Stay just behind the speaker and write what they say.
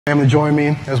Family, join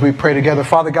me as we pray together.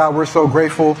 Father God, we're so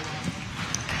grateful.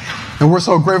 And we're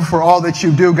so grateful for all that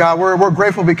you do, God. We're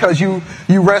grateful because you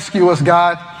rescue us,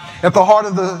 God. At the heart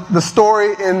of the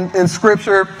story in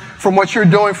Scripture, from what you're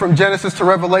doing from Genesis to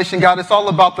Revelation, God, it's all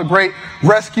about the great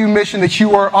rescue mission that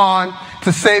you are on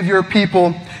to save your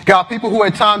people. God, people who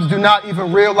at times do not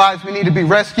even realize we need to be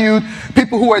rescued.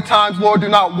 People who at times, Lord, do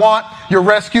not want your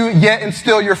rescue, yet and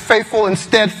still your faithful and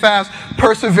steadfast,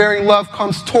 persevering love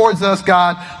comes towards us,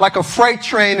 God, like a freight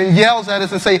train and yells at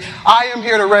us and say, I am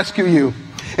here to rescue you.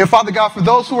 And Father God, for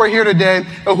those who are here today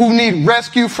who need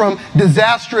rescue from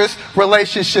disastrous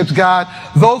relationships, God,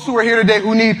 those who are here today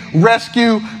who need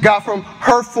rescue, God, from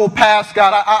hurtful past,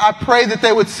 God, I pray that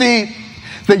they would see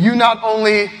that you not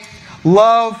only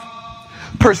love,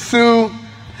 pursue,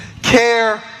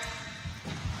 care,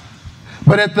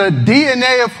 but at the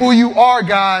DNA of who you are,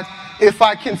 God, if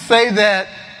I can say that,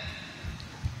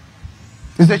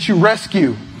 is that you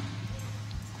rescue.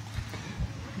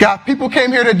 God, people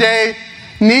came here today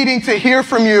needing to hear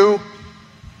from you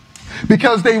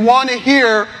because they want to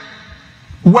hear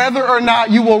whether or not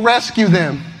you will rescue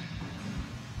them.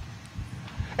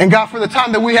 And God, for the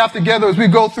time that we have together as we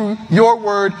go through your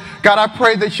word, God, I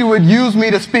pray that you would use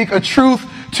me to speak a truth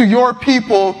to your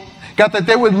people, God, that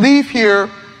they would leave here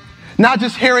not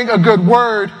just hearing a good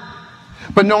word,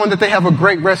 but knowing that they have a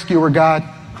great rescuer, God.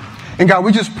 And God,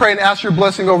 we just pray and ask your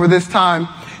blessing over this time.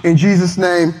 In Jesus'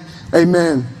 name,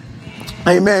 amen.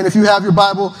 Amen. If you have your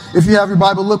Bible,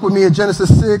 look with me at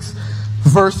Genesis 6,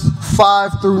 verse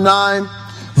 5 through 9.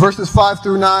 Verses 5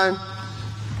 through 9.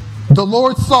 The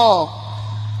Lord saw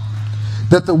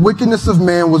that the wickedness of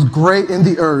man was great in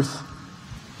the earth,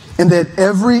 and that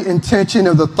every intention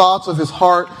of the thoughts of his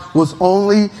heart was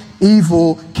only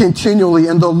evil continually.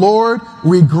 And the Lord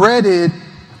regretted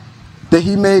that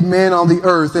he made man on the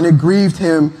earth, and it grieved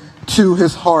him to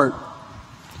his heart.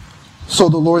 So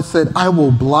the Lord said, I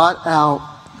will blot out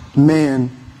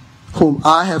man whom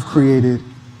I have created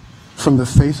from the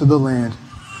face of the land,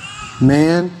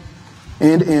 man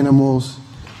and animals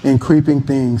and creeping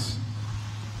things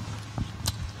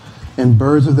and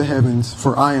birds of the heavens,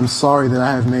 for I am sorry that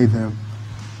I have made them.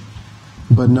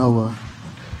 But Noah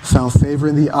found favor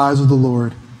in the eyes of the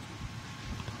Lord.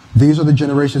 These are the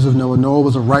generations of Noah. Noah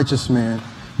was a righteous man,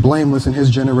 blameless in his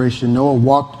generation. Noah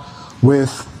walked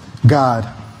with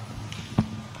God.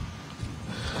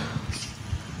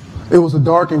 It was a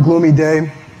dark and gloomy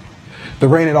day. The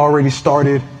rain had already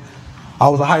started. I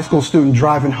was a high school student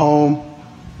driving home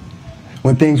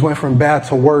when things went from bad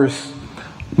to worse.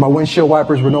 My windshield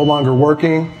wipers were no longer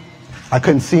working. I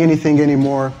couldn't see anything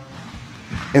anymore.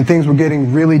 And things were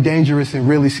getting really dangerous and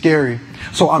really scary.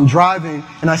 So I'm driving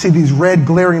and I see these red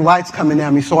glaring lights coming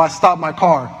at me, so I stop my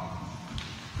car.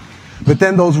 But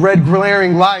then those red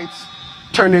glaring lights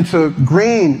turned into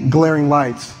green glaring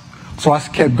lights. So I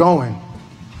kept going.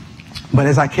 But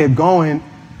as I kept going,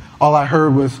 all I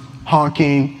heard was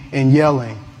honking and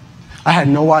yelling. I had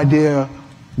no idea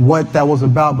what that was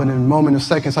about, but in a moment of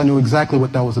seconds, I knew exactly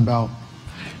what that was about.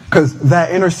 Because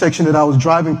that intersection that I was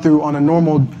driving through on a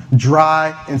normal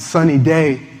dry and sunny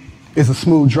day is a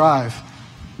smooth drive.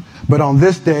 But on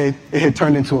this day, it had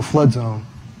turned into a flood zone.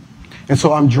 And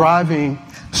so I'm driving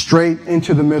straight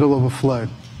into the middle of a flood.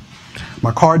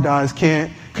 My car dies,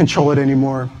 can't control it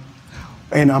anymore.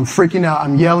 And I'm freaking out,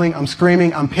 I'm yelling, I'm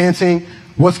screaming, I'm panting.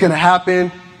 What's going to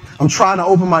happen? I'm trying to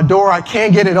open my door, I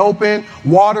can't get it open.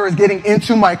 Water is getting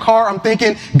into my car. I'm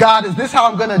thinking, God, is this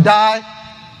how I'm going to die?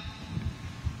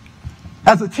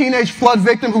 As a teenage flood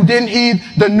victim who didn't heed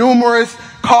the numerous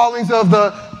callings of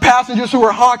the passengers who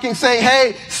were honking, saying,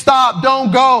 hey, stop,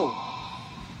 don't go.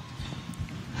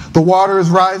 The water is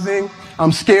rising.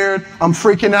 I'm scared. I'm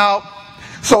freaking out.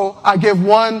 So I give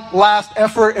one last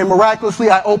effort, and miraculously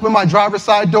I open my driver's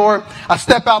side door. I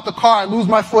step out the car, I lose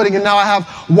my footing, and now I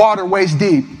have water waist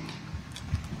deep.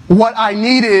 What I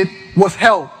needed was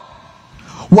help.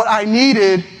 What I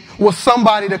needed was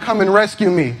somebody to come and rescue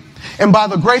me. And by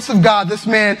the grace of God, this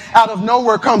man out of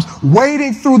nowhere comes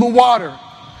wading through the water.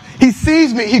 He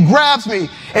sees me, he grabs me,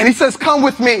 and he says, come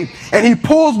with me. And he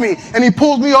pulls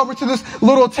me over to this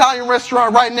little Italian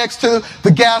restaurant right next to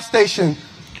the gas station,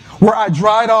 where I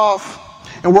dried off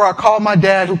and where I called my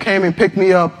dad, who came and picked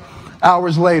me up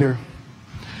hours later.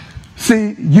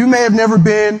 See, you may have never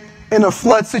been in a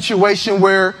flood situation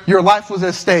where your life was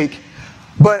at stake,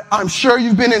 but I'm sure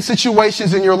you've been in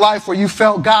situations in your life where you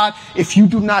felt, God, if you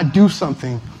do not do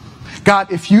something,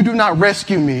 God, if you do not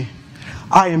rescue me,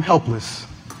 I am helpless.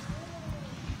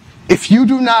 If you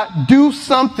do not do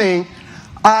something,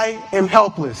 I am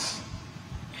helpless.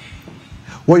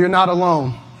 Well, you're not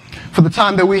alone. For the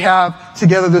time that we have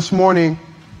together this morning,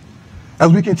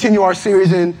 As we continue our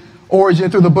series in origin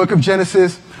through the book of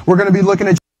Genesis, we're going to be looking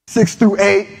at 6 through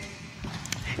 8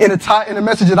 in a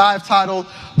message that I've titled,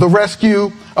 The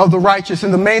Rescue of the Righteous.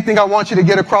 And the main thing I want you to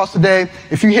get across today,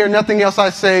 if you hear nothing else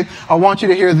I say, I want you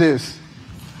to hear this.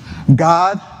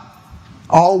 God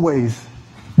always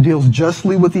deals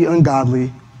justly with the ungodly,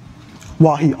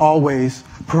 while he always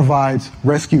provides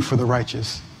rescue for the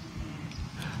righteous.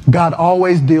 God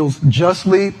always deals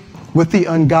justly with the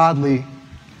ungodly,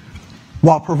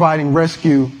 while providing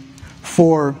rescue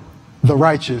for the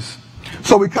righteous.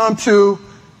 So we come to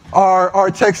our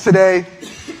text today,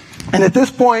 and at this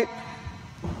point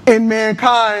in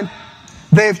mankind,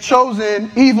 they've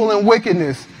chosen evil and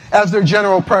wickedness as their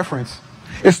general preference.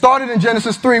 It started in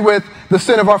Genesis 3 with the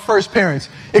sin of our first parents.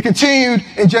 It continued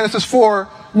in Genesis 4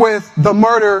 with the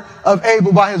murder of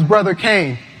Abel by his brother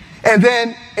Cain. And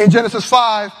then in Genesis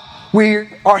 5, we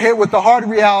are hit with the hard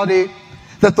reality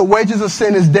that the wages of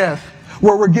sin is death,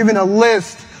 where we're given a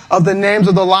list of the names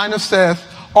of the line of Seth,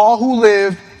 all who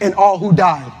lived and all who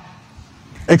died,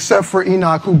 except for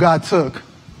Enoch, who God took.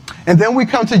 And then we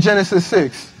come to Genesis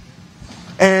 6,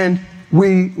 and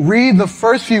we read the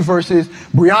first few verses.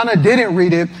 Brianna didn't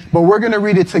read it, but we're going to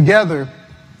read it together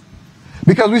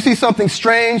because we see something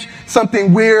strange,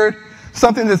 something weird,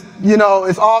 something that's,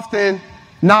 is often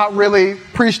not really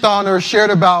preached on or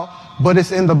shared about, but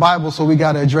it's in the Bible, so we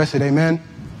got to address it. Amen.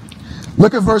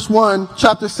 Look at verse 1,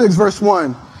 chapter 6, verse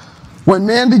 1. When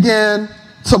man began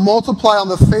to multiply on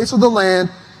the face of the land,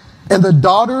 and the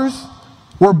daughters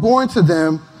were born to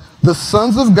them, the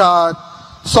sons of God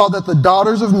saw that the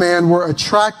daughters of man were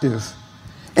attractive,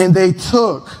 and they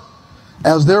took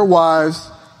as their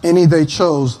wives any they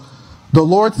chose. The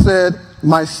Lord said,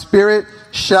 my spirit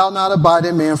shall not abide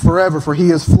in man forever, for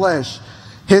he is flesh.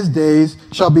 His days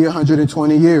shall be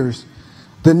 120 years.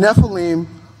 The Nephilim,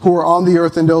 who were on the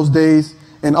earth in those days,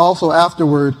 and also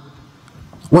afterward,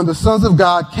 when the sons of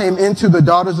God came into the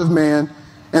daughters of man,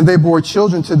 and they bore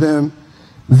children to them,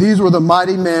 these were the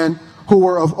mighty men who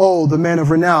were of old, the men of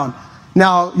renown.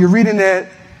 Now, you're reading that,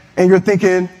 and you're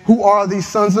thinking, who are these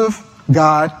sons of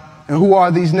God, and who are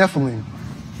these Nephilim?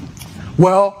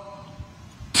 Well,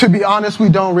 to be honest, we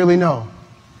don't really know.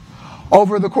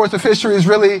 Over the course of history, is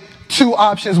really two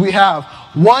options we have.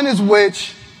 One is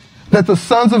that the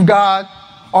sons of God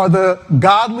are the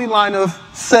godly line of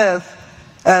Seth,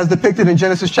 as depicted in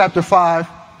Genesis chapter 5,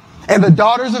 and the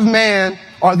daughters of man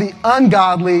are the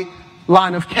ungodly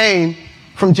line of Cain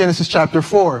from Genesis chapter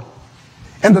 4.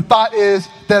 And the thought is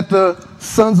that the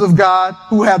sons of God,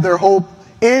 who have their hope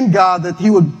in God, that he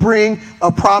would bring a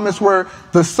promise where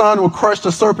the son will crush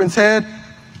the serpent's head,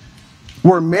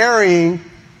 were marrying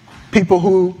people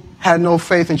who had no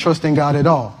faith and trust in God at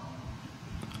all.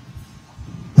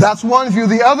 That's one view.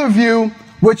 The other view,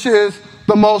 which is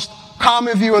the most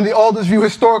common view and the oldest view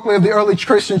historically of the early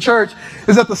Christian church,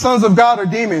 is that the sons of God are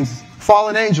demons,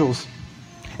 fallen angels,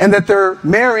 and that they're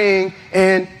marrying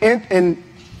and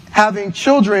having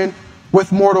children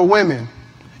with mortal women.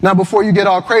 Now, before you get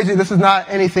all crazy, this is not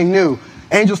anything new.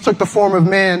 Angels took the form of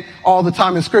man all the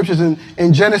time in scriptures.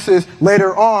 In Genesis,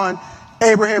 later on,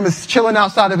 Abraham is chilling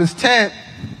outside of his tent,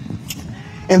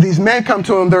 and these men come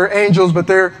to him. They're angels, but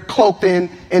they're cloaked in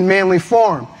manly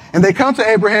form. And they come to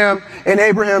Abraham, and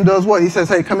Abraham does what? He says,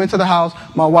 hey, come into the house.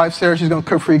 My wife, Sarah, she's going to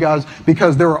cook for you guys,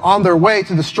 because they were on their way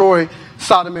to destroy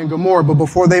Sodom and Gomorrah. But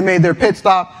before they made their pit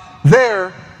stop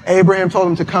there, Abraham told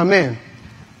them to come in.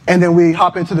 And then we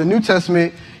hop into the New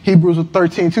Testament. Hebrews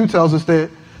 13:2 tells us that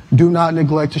do not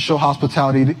neglect to show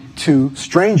hospitality to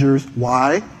strangers.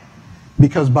 Why?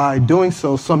 Because by doing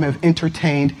so, some have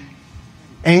entertained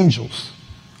angels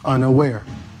unaware.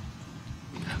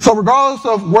 So regardless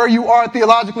of where you are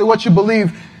theologically, what you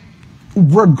believe,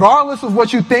 regardless of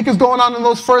what you think is going on in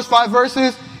those first 5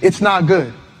 verses, it's not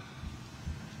good.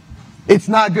 It's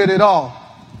not good at all.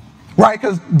 Right?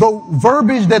 Because the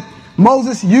verbiage that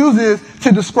Moses uses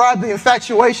to describe the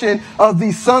infatuation of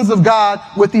these sons of God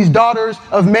with these daughters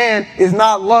of man is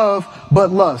not love,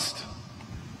 but lust.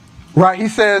 Right? He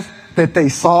says that they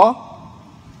saw,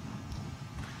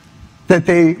 that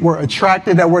they were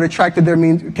attracted. That word attracted there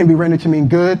can be rendered to mean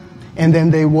good. And then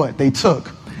they what? They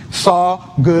took.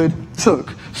 Saw, good,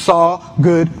 took. Saw,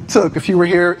 good, took. If you were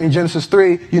here in Genesis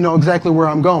 3, you know exactly where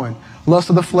I'm going. Lust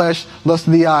of the flesh, lust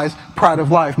of the eyes, pride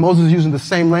of life. Moses is using the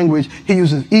same language he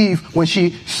uses Eve when she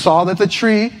saw that the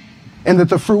tree and that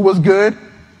the fruit was good.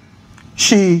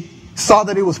 She saw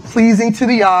that it was pleasing to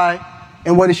the eye.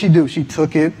 And what did she do? She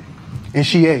took it and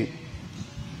she ate.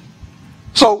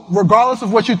 So regardless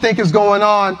of what you think is going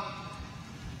on,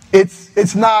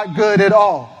 it's not good at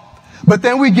all. But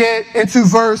then we get into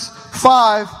verse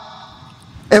 5,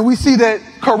 And we see that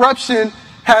corruption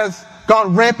has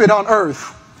gone rampant on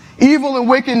earth. Evil and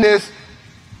wickedness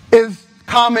is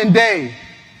common day.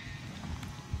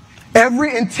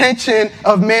 Every intention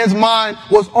of man's mind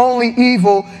was only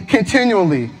evil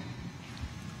continually.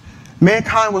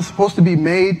 Mankind was supposed to be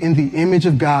made in the image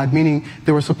of God, meaning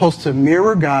they were supposed to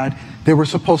mirror God, they were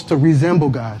supposed to resemble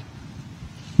God.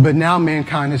 But now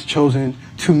mankind has chosen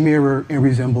to mirror and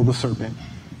resemble the serpent.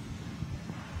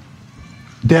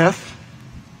 Death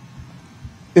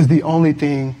is the only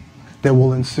thing that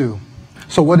will ensue.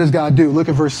 So what does God do? Look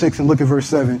at verse 6 and look at verse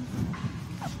 7.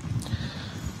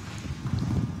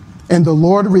 And the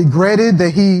Lord regretted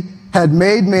that he had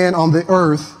made man on the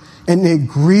earth, and it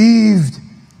grieved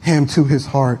him to his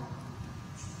heart.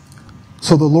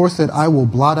 So the Lord said, I will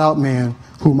blot out man,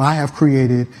 whom I have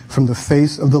created from the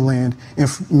face of the land,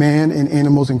 and man and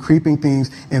animals and creeping things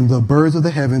and the birds of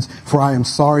the heavens, for I am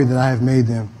sorry that I have made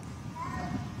them.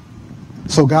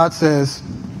 So God says,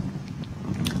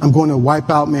 I'm going to wipe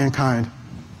out mankind.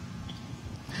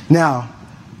 Now,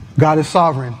 God is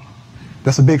sovereign.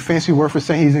 That's a big fancy word for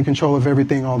saying he's in control of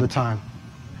everything all the time.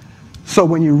 So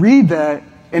when you read that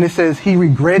and it says he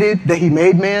regretted that he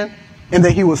made man and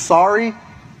that he was sorry,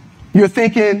 you're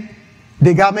thinking,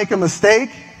 did God make a mistake?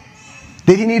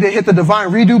 Did he need to hit the divine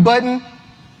redo button?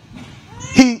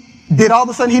 All of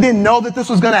a sudden he didn't know that this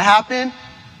was going to happen?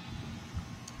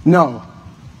 No.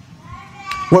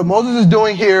 What Moses is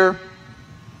doing here,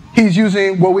 he's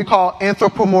using what we call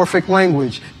anthropomorphic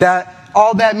language.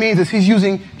 All that means is he's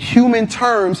using human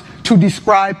terms to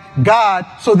describe God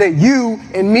so that you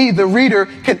and me, the reader,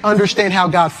 can understand how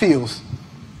God feels.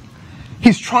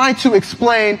 He's trying to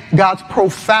explain God's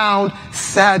profound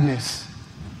sadness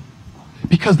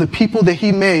because the people that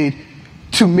he made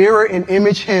to mirror and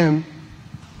image him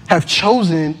have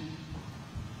chosen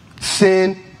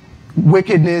sin,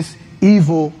 wickedness,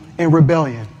 evil, and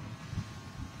rebellion.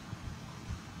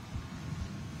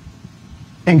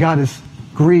 And God is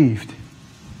grieved.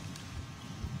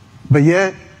 But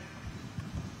yet,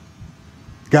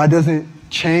 God doesn't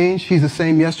change. He's the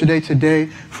same yesterday, today,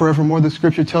 forevermore, the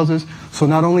scripture tells us. So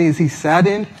not only is he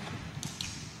saddened,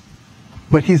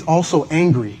 but he's also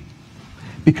angry.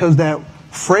 Because that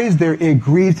phrase there, it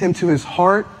grieved him to his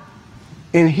heart,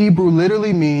 in Hebrew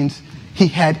literally means he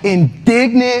had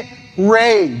indignant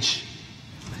rage.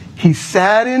 He's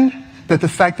saddened that the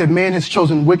fact that man has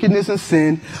chosen wickedness and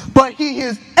sin, but he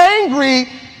is angry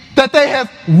that they have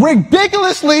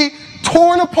ridiculously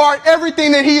torn apart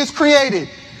everything that he has created.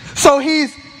 So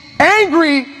he's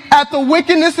angry at the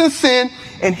wickedness and sin,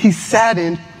 and he's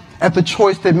saddened at the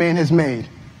choice that man has made.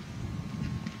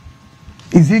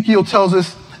 Ezekiel tells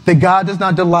us that God does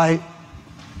not delight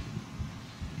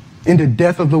in the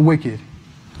death of the wicked.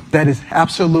 That is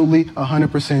absolutely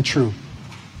 100% true.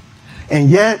 And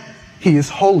yet, he is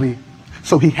holy,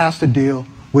 so he has to deal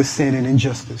with sin and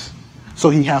injustice. So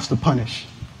he has to punish.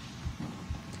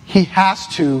 He has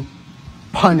to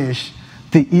punish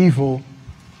the evil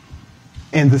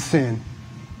and the sin.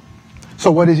 So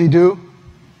what does he do?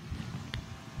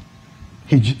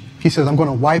 He says, I'm going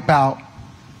to wipe out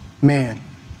man.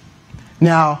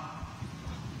 Now,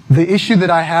 the issue that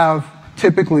I have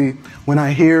typically when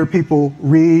I hear people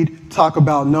talk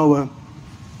about Noah,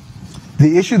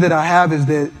 the issue that I have is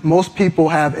that most people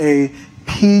have a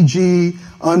PG,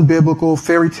 unbiblical,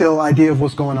 fairy tale idea of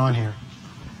what's going on here.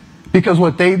 Because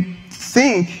what they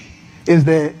think is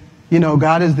that,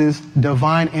 God is this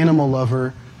divine animal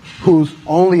lover who's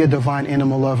only a divine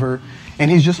animal lover, and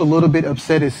he's just a little bit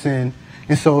upset at sin.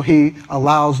 And so he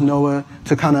allows Noah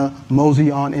to kind of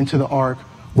mosey on into the ark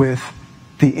with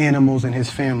the animals and his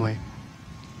family.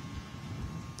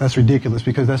 That's ridiculous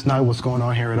because that's not what's going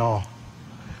on here at all.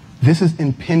 This is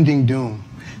impending doom.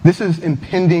 This is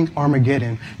impending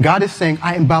Armageddon. God is saying,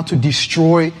 I am about to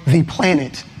destroy the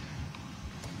planet,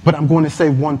 but I'm going to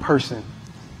save one person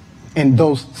and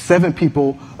those 7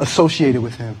 people associated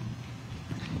with him.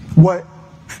 What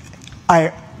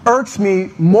irks me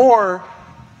more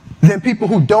than people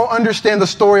who don't understand the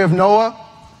story of Noah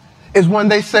is when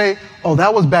they say, oh,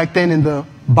 that was back then in the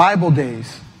Bible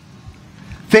days.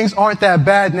 Things aren't that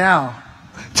bad now.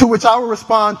 To which I will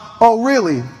respond, oh,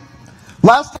 really?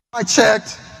 Last time I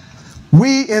checked,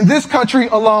 we in this country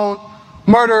alone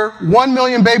murder 1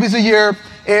 million babies a year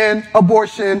in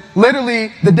abortion,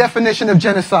 literally the definition of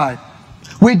genocide.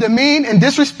 We demean and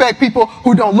disrespect people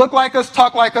who don't look like us,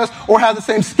 talk like us, or have the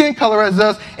same skin color as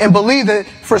us, and believe that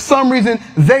for some reason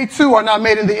they too are not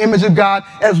made in the image of God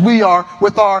as we are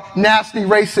with our nasty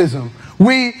racism.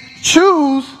 We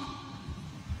choose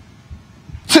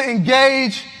to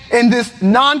engage in this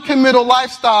non-committal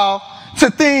lifestyle to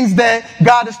things that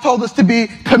God has told us to be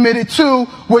committed to,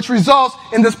 which results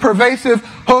in this pervasive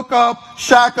hook up,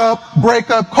 shack up, break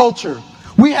up culture.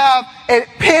 We have a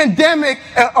pandemic,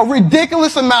 a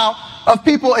ridiculous amount of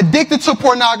people addicted to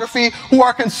pornography who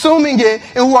are consuming it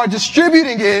and who are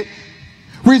distributing it,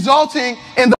 resulting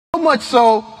in so much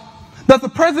so that the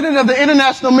president of the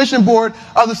International Mission Board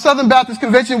of the Southern Baptist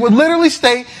Convention would literally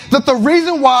state that the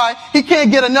reason why he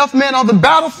can't get enough men on the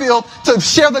battlefield to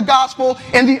share the gospel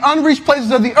in the unreached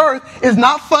places of the earth is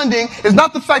not funding, is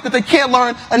not the fact that they can't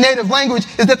learn a native language,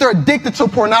 is that they're addicted to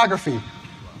pornography.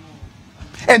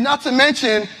 And not to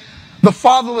mention the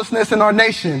fatherlessness in our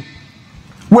nation,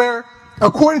 where,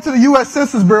 according to the U.S.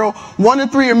 Census Bureau, 1 in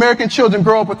 3 American children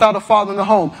grow up without a father in the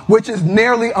home, which is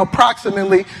nearly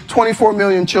approximately 24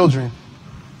 million children.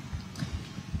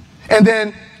 And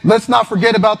then let's not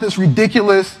forget about this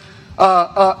ridiculous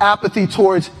apathy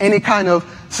towards any kind of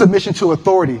submission to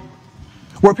authority,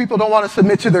 where people don't want to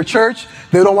submit to their church,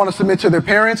 they don't want to submit to their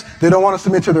parents, they don't want to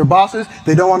submit to their bosses,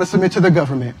 they don't want to submit to their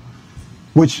government,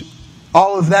 which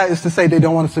all of that is to say they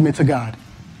don't want to submit to God.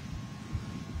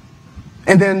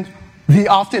 And then the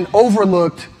often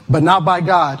overlooked, but not by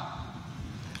God,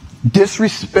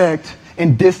 disrespect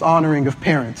and dishonoring of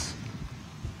parents,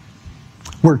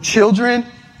 where children,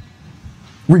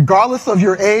 regardless of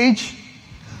your age,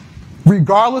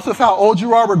 regardless of how old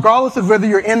you are, regardless of whether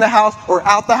you're in the house or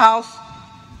out the house,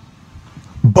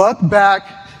 buck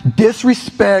back,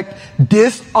 disrespect,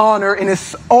 dishonor, and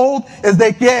as old as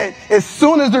they get, as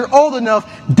soon as they're old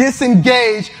enough,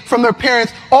 disengage from their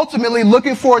parents, ultimately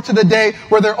looking forward to the day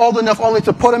where they're old enough only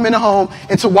to put them in a home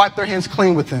and to wipe their hands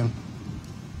clean with them.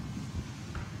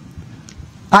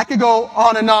 I could go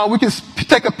on and on. We could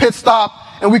take a pit stop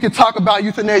and we could talk about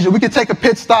euthanasia. We could take a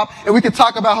pit stop and we could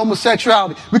talk about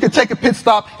homosexuality. We could take a pit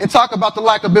stop and talk about the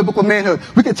lack of biblical manhood.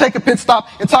 We could take a pit stop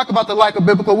and talk about the lack of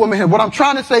biblical womanhood. What I'm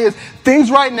trying to say is things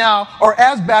right now are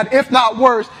as bad, if not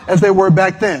worse, as they were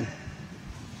back then.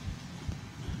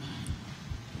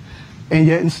 And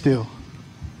yet and still,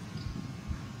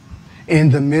 in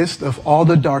the midst of all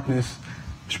the darkness,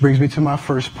 which brings me to my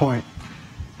first point,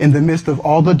 in the midst of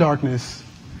all the darkness,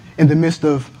 in the midst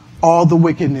of all the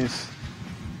wickedness,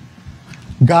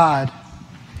 God,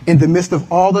 in the midst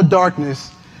of all the darkness,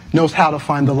 knows how to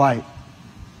find the light.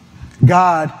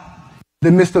 God, in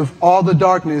the midst of all the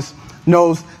darkness,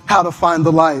 knows how to find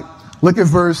the light. Look at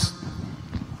verse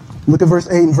 8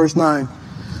 and verse 9.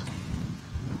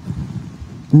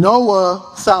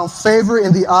 Noah found favor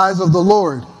in the eyes of the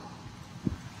Lord.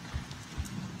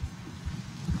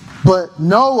 But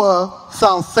Noah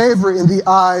found favor in the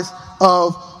eyes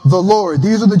of the Lord.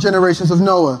 These are the generations of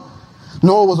Noah.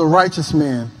 Noah was a righteous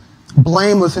man,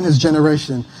 blameless in his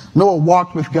generation. Noah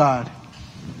walked with God.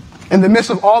 In the midst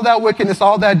of all that wickedness,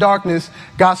 all that darkness,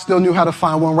 God still knew how to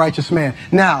find one righteous man.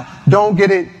 Now, don't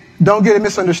get it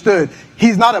misunderstood.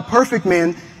 He's not a perfect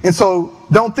man, and so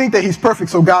don't think that he's perfect,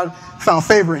 so God found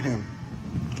favor in him.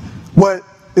 What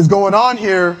is going on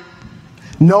here,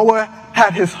 Noah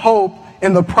had his hope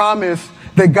in the promise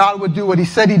that God would do what he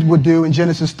said he would do in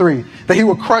Genesis 3, that he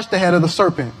would crush the head of the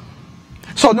serpent.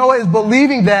 So Noah is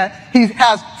believing that he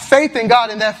has faith in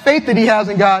God, and that faith that he has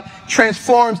in God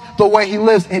transforms the way he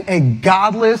lives in a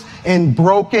godless and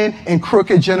broken and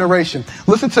crooked generation.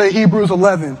 Listen to Hebrews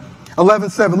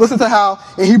 11:7. Listen to how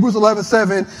in Hebrews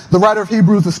 11:7 the writer of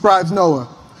Hebrews describes Noah.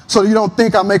 So you don't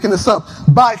think I'm making this up.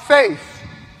 By faith,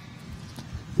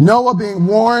 Noah, being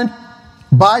warned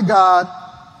by God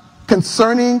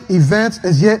concerning events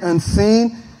as yet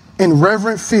unseen, in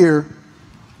reverent fear,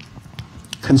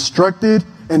 constructed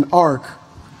an ark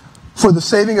for the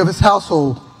saving of his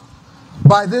household.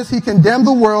 By this he condemned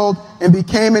the world and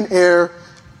became an heir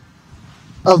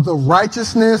of the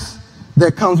righteousness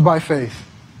that comes by faith.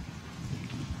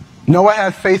 Noah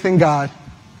had faith in God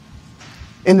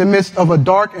in the midst of a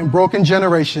dark and broken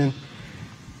generation.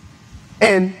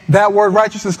 And that word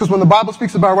righteousness, because when the Bible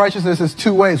speaks about righteousness, it's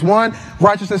two ways. One,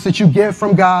 righteousness that you get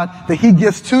from God, that he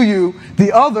gives to you.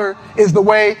 The other is the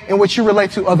way in which you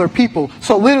relate to other people.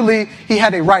 So literally, he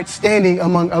had a right standing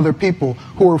among other people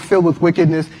who were filled with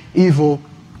wickedness, evil,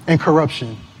 and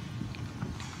corruption.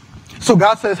 So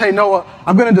God says, hey, Noah,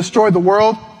 I'm going to destroy the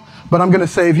world, but I'm going to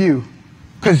save you.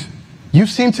 Because you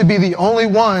seem to be the only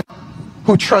one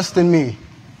who trusts in me.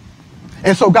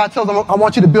 And so God tells them, I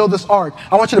want you to build this ark.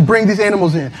 I want you to bring these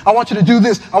animals in. I want you to do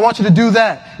this. I want you to do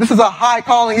that. This is a high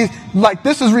calling. He's like,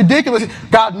 this is ridiculous.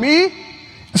 God, me?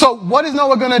 So what is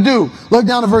Noah going to do? Look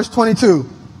down to verse 22.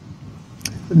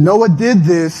 Noah did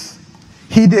this.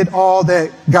 He did all that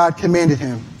God commanded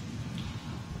him.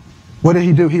 What did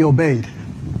he do? He obeyed.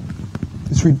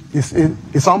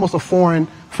 It's almost a foreign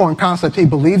important concept. He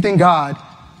believed in God,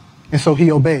 and so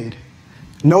he obeyed.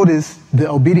 Notice the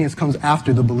obedience comes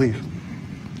after the belief.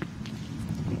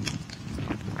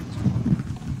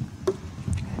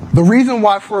 The reason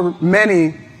why for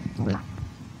many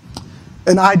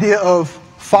an idea of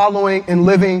following and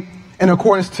living in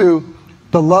accordance to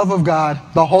the love of God,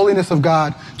 the holiness of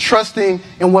God, trusting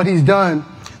in what he's done,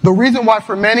 the reason why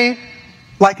for many,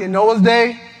 like in Noah's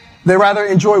day, they rather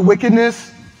enjoy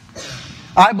wickedness,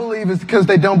 I believe is because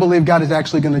they don't believe God is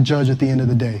actually going to judge at the end of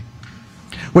the day.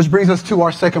 Which brings us to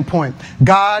our second point.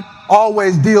 God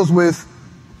always deals with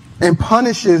and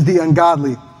punishes the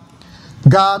ungodly.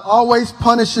 God always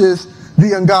punishes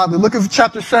the ungodly. Look at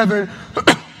chapter 7,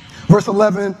 verse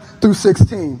 11 through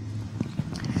 16.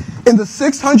 In the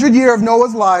 600th year of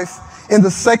Noah's life, in the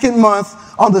second month,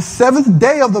 on the 7th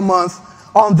day of the month,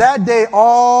 on that day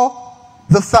all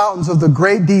the fountains of the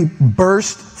great deep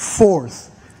burst forth,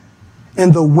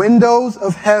 and the windows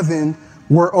of heaven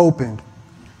were opened.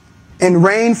 And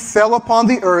rain fell upon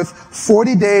the earth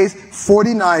 40 days,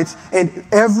 40 nights, and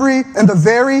the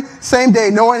very same day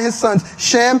Noah and his sons,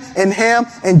 Shem and Ham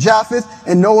and Japheth,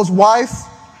 and Noah's wife,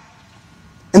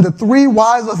 and the 3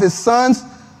 wives of his sons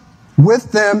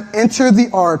with them entered the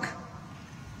ark,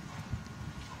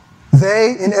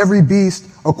 they and every beast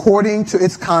according to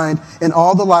its kind, and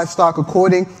all the livestock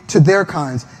according to their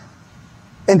kinds,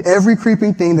 and every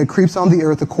creeping thing that creeps on the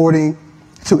earth according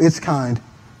to its kind,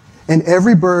 and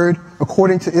every bird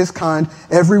according to its kind,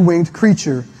 every winged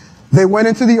creature. They went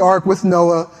into the ark with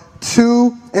Noah,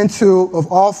 2 and 2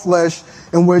 of all flesh,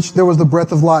 in which there was the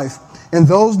breath of life. And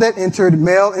those that entered,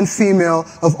 male and female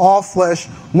of all flesh,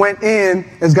 went in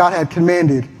as God had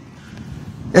commanded.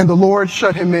 And the Lord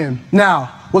shut him in. Now,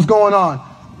 what's going on?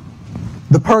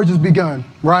 The purge has begun,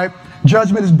 right?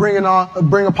 Judgment is bring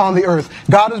upon the earth.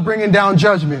 God is bringing down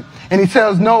judgment. And he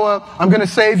tells Noah, I'm going to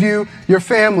save you, your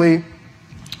family.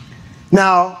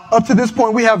 Now, up to this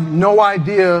point, we have no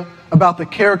idea about the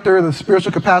character, the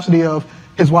spiritual capacity of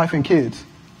his wife and kids.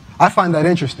 I find that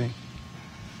interesting.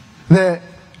 That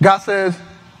God says,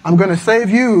 I'm going to save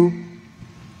you,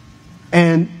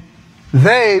 and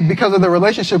they, because of their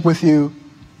relationship with you,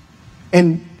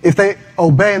 and if they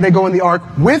obey and they go in the ark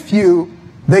with you,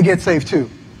 they get saved too.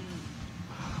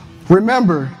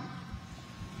 Remember,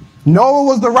 Noah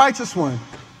was the righteous one.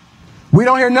 We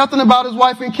don't hear nothing about his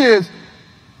wife and kids,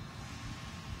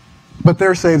 but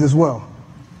they're saved as well.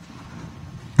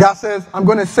 God says, I'm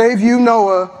going to save you,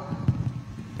 Noah,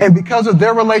 and because of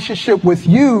their relationship with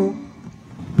you,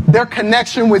 their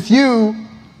connection with you,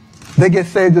 they get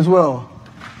saved as well.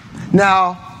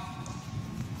 Now,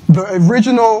 the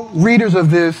original readers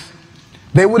of this,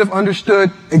 they would have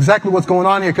understood exactly what's going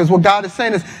on here, because what God is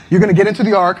saying is, you're going to get into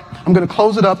the ark, I'm going to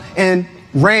close it up, and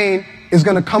rain is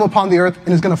going to come upon the earth, and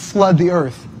it's going to flood the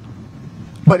earth.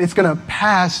 But it's going to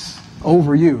pass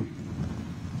over you.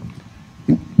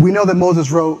 We know that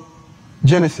Moses wrote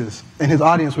Genesis, and his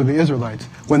audience were the Israelites.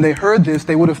 When they heard this,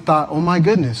 they would have thought, oh my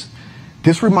goodness,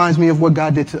 this reminds me of what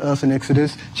God did to us in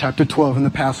Exodus chapter 12 in the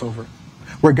Passover,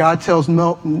 where God tells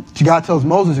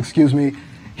Moses,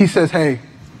 he says, hey,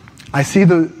 I see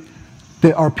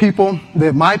that our people,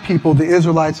 that my people, the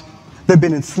Israelites, they've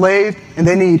been enslaved and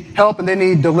they need help and they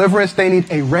need deliverance. They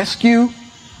need a rescue.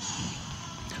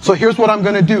 So here's what I'm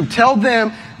going to do. Tell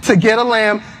them to get a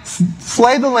lamb,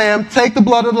 slay the lamb, take the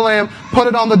blood of the lamb, put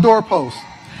it on the doorpost.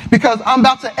 Because I'm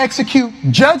about to execute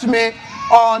judgment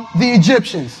on the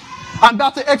Egyptians. I'm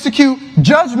about to execute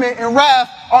judgment and wrath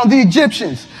on the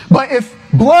Egyptians. But if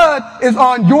blood is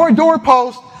on your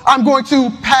doorpost, I'm going to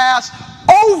pass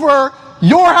over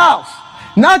your house.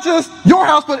 Not just your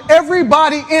house, but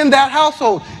everybody in that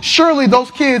household. Surely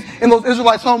those kids in those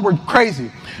Israelites' home were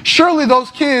crazy. Surely those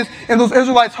kids in those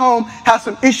Israelites' home had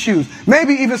some issues.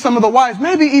 Maybe even some of the wives,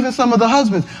 maybe even some of the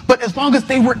husbands. But as long as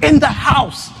they were in the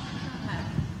house,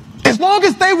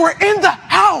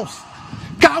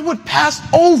 God would pass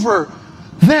over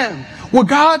them. What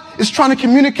God is trying to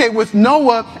communicate with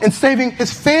Noah and saving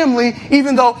his family,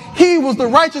 even though he was the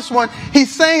righteous one,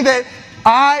 he's saying that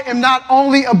I am not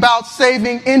only about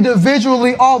saving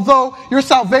individually, although your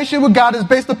salvation with God is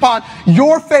based upon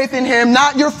your faith in him,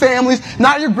 not your families,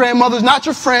 not your grandmothers, not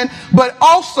your friend, but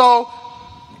also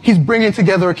he's bringing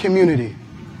together a community.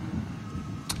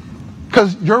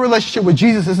 Because your relationship with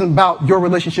Jesus isn't about your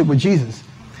relationship with Jesus.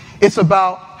 It's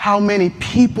about how many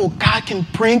people God can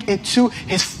bring into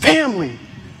his family.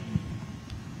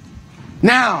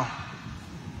 Now,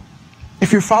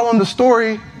 if you're following the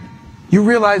story, you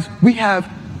realize we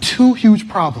have 2 huge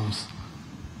problems.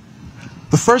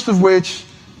 The first of which,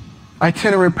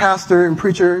 itinerant pastor and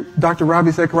preacher Dr.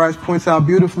 Ravi Zacharias points out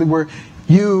beautifully, where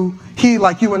he,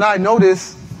 like you and I,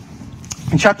 notice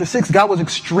In chapter 6, God was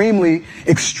extremely,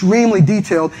 extremely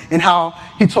detailed in how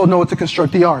he told Noah to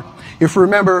construct the ark. If you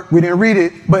remember, we didn't read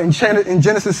it, but in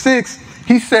Genesis 6,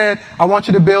 he said, I want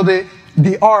you to build it,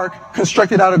 the ark,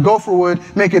 constructed out of gopher wood,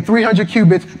 make it 300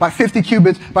 cubits by 50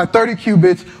 cubits by 30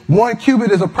 cubits. 1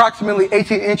 cubit is approximately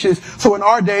 18 inches. So in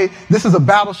our day, this is a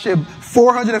battleship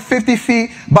 450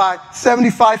 feet by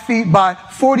 75 feet by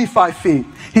 45 feet.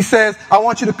 He says, I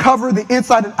want you to cover the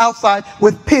inside and outside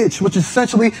with pitch, which is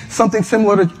essentially something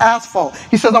similar to asphalt.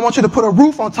 He says, I want you to put a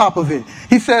roof on top of it.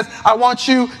 He says, I want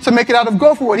you to make it out of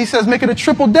gopher wood. He says, make it a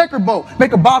triple-decker boat.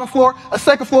 Make a bottom floor, a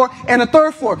second floor, and a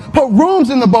third floor. Put rooms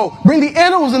in the boat. Bring the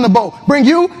animals in the boat. Bring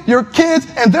you, your kids,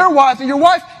 and their wives, and your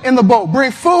wife in the boat.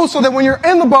 Bring food so that when you're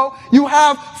in the boat, you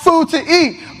have food to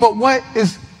eat. But what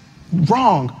is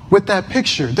wrong with that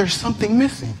picture? There's something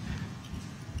missing.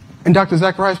 And Dr.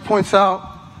 Zacharias points out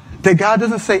that God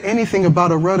doesn't say anything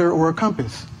about a rudder or a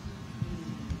compass.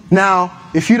 Now,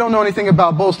 if you don't know anything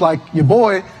about boats like your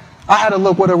boy, I had to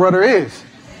look what a rudder is.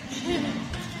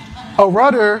 A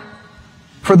rudder,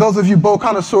 for those of you boat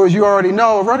connoisseurs, you already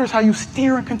know, a rudder is how you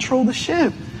steer and control the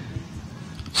ship.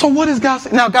 So what is God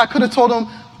saying? Now, God could have told him,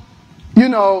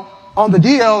 on the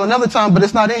DL another time, but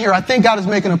it's not in here. I think God is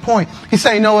making a point. He's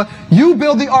saying, Noah, you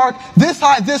build the ark this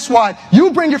high, this wide.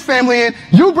 You bring your family in.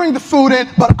 You bring the food in,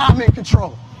 but I'm in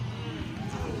control.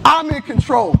 I'm in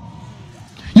control.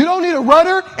 You don't need a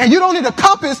rudder and you don't need a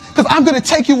compass because I'm going to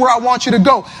take you where I want you to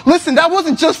go. Listen, that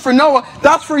wasn't just for Noah.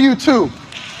 That's for you too.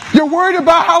 You're worried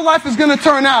about how life is going to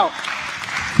turn out.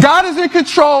 God is in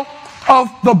control of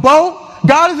the boat.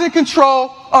 God is in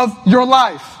control of your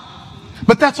life.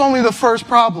 But that's only the first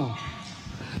problem.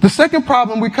 The second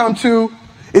problem we come to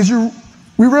is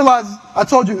we realize, I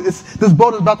told you, this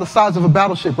boat is about the size of a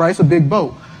battleship, right? It's a big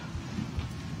boat.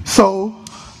 So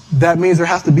that means there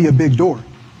has to be a big door.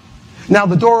 Now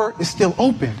the door is still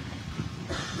open.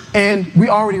 And we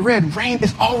already read, rain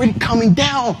is already coming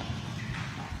down.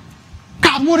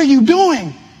 God, what are you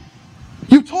doing?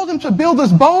 You told him to build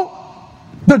this boat.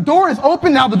 The door is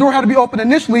open now. The door had to be open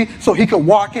initially so he could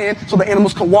walk in, so the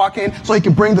animals could walk in, so he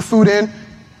could bring the food in.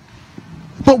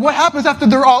 But what happens after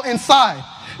they're all inside?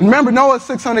 Remember, Noah's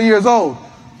 600 years old.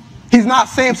 He's not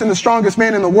Samson, the strongest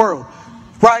man in the world,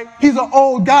 right? He's an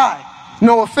old guy.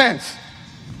 No offense.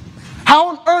 How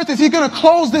on earth is he going to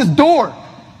close this door?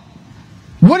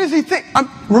 What does he think?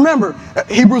 Remember,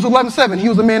 Hebrews 11:7, he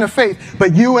was a man of faith.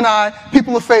 But you and I,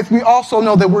 people of faith, we also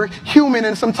know that we're human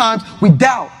and sometimes we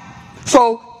doubt.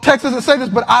 So text doesn't say this,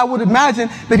 but I would imagine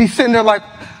that he's sitting there like,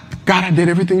 God, I did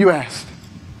everything you asked.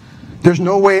 There's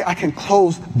no way I can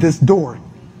close this door.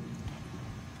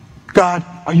 God,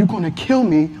 are you going to kill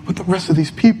me with the rest of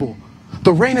these people?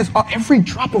 The rain is, every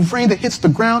drop of rain that hits the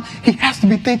ground, he has to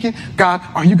be thinking, God,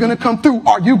 are you going to come through?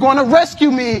 Are you going to rescue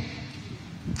me?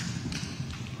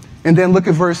 And then look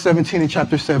at verse 17 in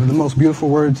chapter 7, the most beautiful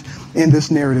words in this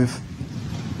narrative.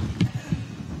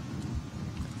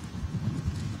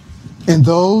 And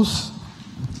those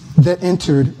that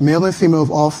entered, male and female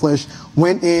of all flesh,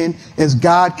 went in as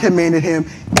God commanded him,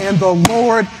 and the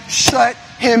Lord shut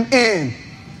him in.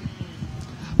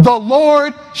 The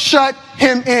Lord shut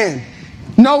him in.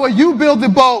 Noah, you build the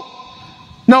boat.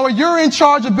 Noah, you're in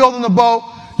charge of building the boat.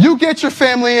 You get your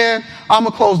family in. I'm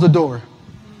going to close the door.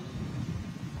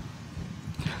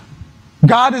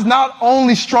 God is not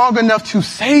only strong enough to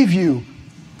save you,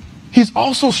 he's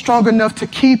also strong enough to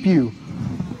keep you.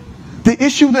 The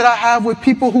issue that I have with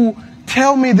people who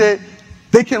tell me that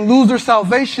they can lose their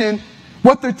salvation,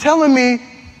 what they're telling me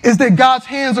is that God's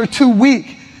hands are too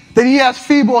weak, that he has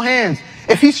feeble hands.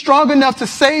 If he's strong enough to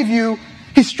save you,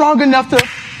 he's strong enough to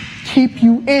keep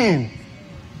you in.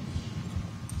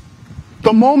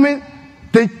 The moment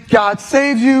that God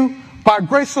saves you by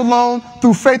grace alone,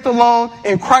 through faith alone,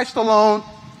 in Christ alone,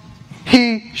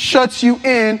 he shuts you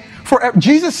in forever.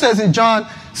 Jesus says in John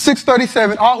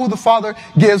 6:37, all who the Father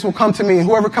gives will come to me, and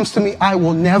whoever comes to me, I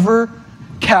will never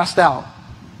cast out.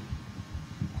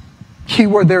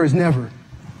 Keyword there is never.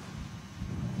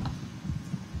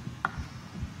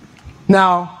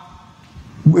 Now,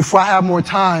 if I have more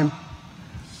time,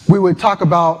 we would talk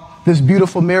about this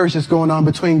beautiful marriage that's going on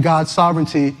between God's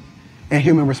sovereignty and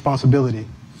human responsibility.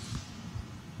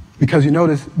 Because you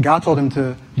notice, God told him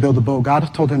to build a boat.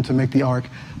 God told him to make the ark.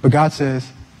 But God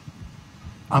says,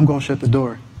 I'm going to shut the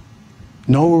door.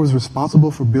 Noah was responsible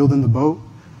for building the boat.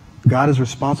 God is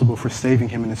responsible for saving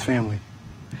him and his family.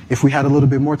 If we had a little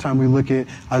bit more time, we look at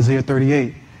Isaiah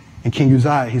 38. And King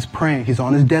Uzziah, he's praying. He's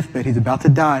on his deathbed. He's about to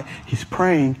die. He's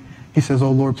praying. He says, oh,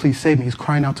 Lord, please save me. He's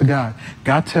crying out to God.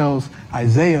 God tells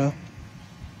Isaiah,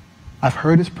 I've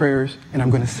heard his prayers, and I'm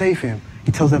going to save him.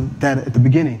 He tells them that at the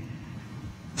beginning.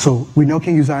 So we know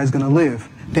King Uzziah is going to live.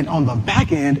 Then on the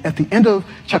back end, at the end of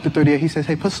chapter 38, he says,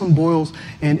 hey, put some boils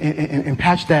and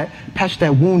patch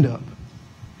that wound up.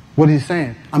 What is he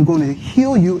saying? I'm going to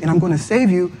heal you and I'm going to save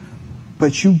you,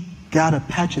 but you got to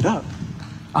patch it up.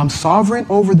 I'm sovereign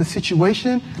over the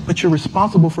situation, but you're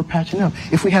responsible for patching up.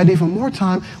 If we had even more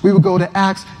time, we would go to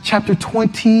Acts chapter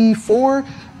 24.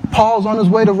 Paul's on his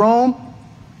way to Rome.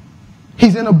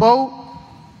 He's in a boat.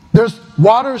 There's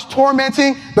waters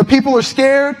tormenting. The people are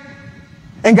scared.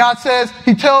 And God says,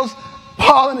 he tells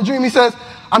Paul in a dream, he says,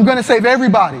 I'm going to save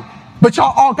everybody, but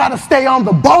y'all all got to stay on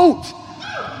the boat.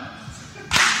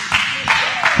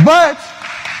 But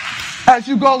as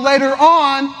you go later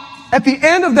on, at the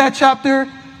end of that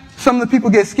chapter, some of the people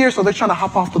get scared, so they're trying to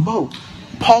hop off the boat.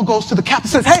 Paul goes to the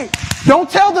captain and says, hey, don't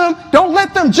tell them, don't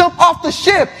let them jump off the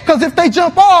ship, because if they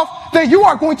jump off, then you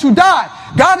are going to die.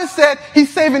 God has said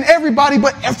he's saving everybody,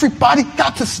 but everybody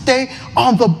got to stay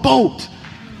on the boat.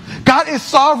 God is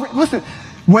sovereign. Listen,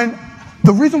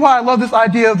 the reason why I love this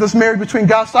idea of this marriage between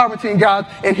God's sovereignty and God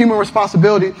and human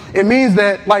responsibility, it means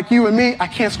that, like you and me, I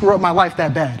can't screw up my life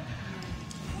that bad.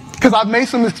 Because I've made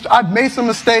some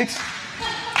mistakes.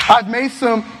 I've made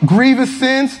some grievous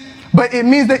sins. But it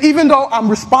means that even though I'm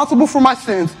responsible for my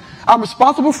sins, I'm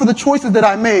responsible for the choices that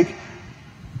I make,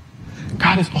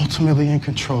 God is ultimately in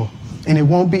control. And it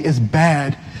won't be as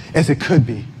bad as it could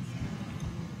be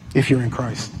if you're in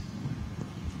Christ.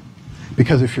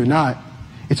 Because if you're not,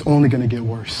 it's only going to get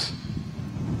worse.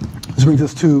 This brings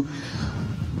us to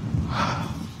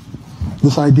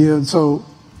this idea. So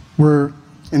and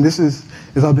this is,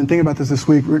 as I've been thinking about this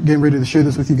week, we're getting ready to share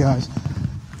this with you guys.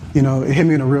 You know, it hit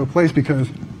me in a real place, because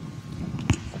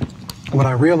what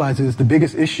I realize is the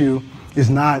biggest issue is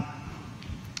not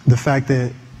the fact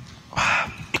that,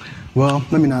 well,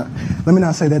 let me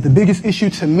not say that. The biggest issue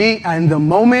to me in the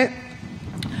moment,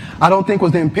 I don't think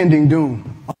was the impending doom.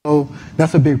 Although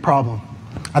that's a big problem.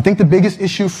 I think the biggest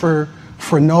issue for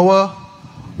Noah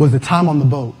was the time on the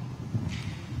boat.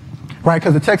 Right?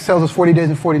 Because the text tells us 40 days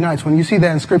and 40 nights. When you see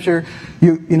that in scripture,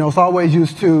 you know, it's always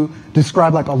used to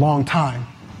describe like a long time.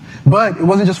 But it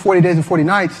wasn't just 40 days and 40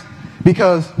 nights,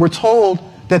 because we're told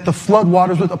that the flood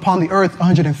waters was upon the earth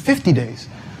 150 days.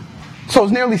 So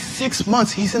it's nearly 6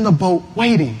 months he's in the boat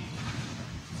waiting.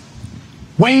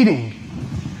 Waiting.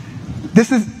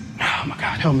 This is, oh my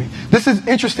God, help me. This is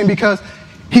interesting because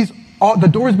the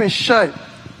door's been shut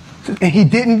and he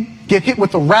didn't get hit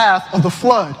with the wrath of the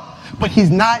flood, but he's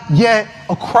not yet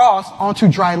across onto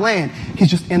dry land. He's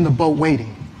just in the boat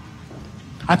waiting.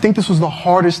 I think this was the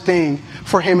hardest thing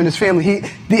for him and his family.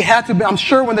 He had to be, I'm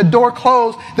sure when the door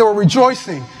closed, they were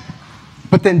rejoicing.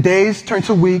 But then days turned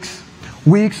to weeks,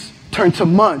 weeks turned to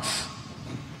months,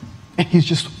 and he's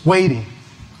just waiting.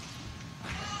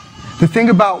 The thing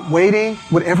about waiting,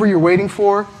 whatever you're waiting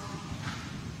for,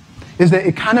 is that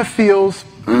it kind of feels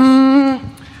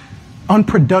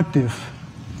unproductive.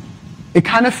 It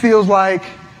kind of feels like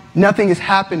nothing is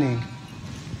happening,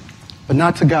 but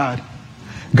not to God.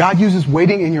 God uses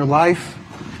waiting in your life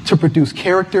to produce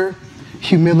character,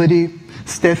 humility,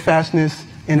 steadfastness,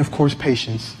 and of course,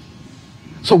 patience.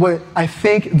 So what I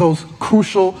think those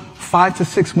crucial 5 to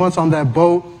 6 months on that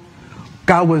boat,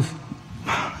 God was,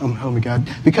 help me God,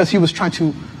 because he was trying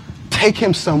to take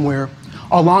him somewhere.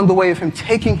 Along the way of him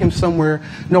taking him somewhere,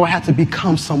 Noah had to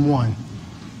become someone.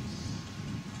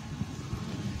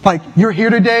 Like, you're here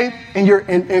today, and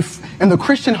the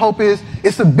Christian hope is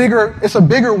it's a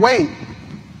bigger weight,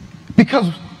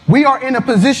 because we are in a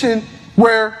position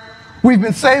where we've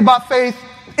been saved by faith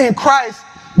in Christ,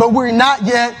 but we're not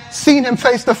yet seen him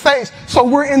face to face. So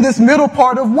we're in this middle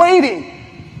part of waiting.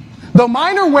 The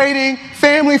minor waiting,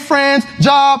 family, friends,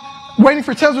 job, waiting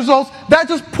for test results, that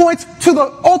just points to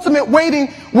the ultimate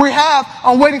waiting we have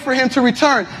on waiting for him to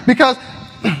return. Because,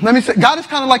 let me say, God is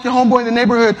kind of like your homeboy in the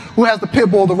neighborhood who has the pit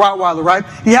bull, the Rottweiler, right?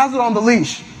 He has it on the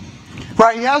leash,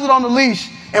 right? He has it on the leash.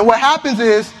 And what happens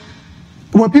is,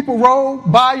 when people roll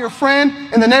by your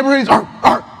friend in the neighborhood, he's,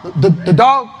 the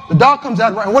dog comes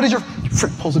out, right? And what is your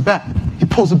friend pulls it back. He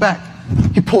pulls it back.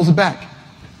 He pulls it back.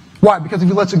 Why? Because if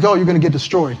he lets it go, you're going to get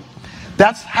destroyed.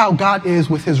 That's how God is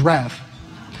with his wrath.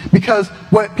 Because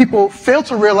what people fail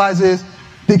to realize is,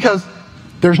 because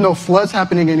there's no floods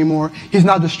happening anymore, he's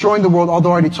not destroying the world,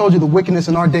 although I already told you the wickedness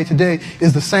in our day to day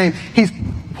is the same. He's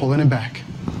pulling it back.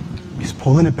 He's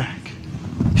pulling it back.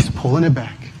 He's pulling it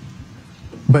back.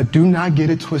 But do not get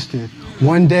it twisted.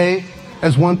 One day,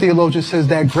 as one theologian says,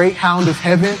 that great hound of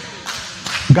heaven,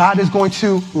 God is going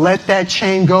to let that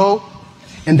chain go,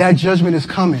 and that judgment is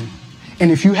coming.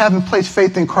 And if you haven't placed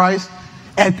faith in Christ,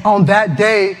 on that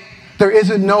day, there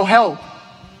isn't no help.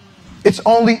 It's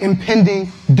only impending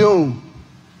doom.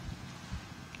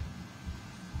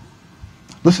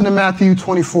 Listen to Matthew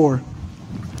 24,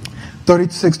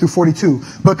 36 through 42.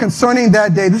 But concerning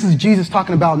that day, this is Jesus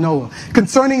talking about Noah.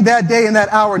 Concerning that day and that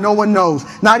hour, no one knows,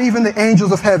 not even the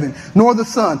angels of heaven, nor the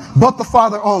Son, but the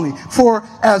Father only. For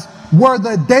as were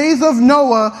the days of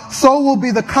Noah, so will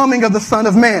be the coming of the Son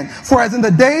of Man. For as in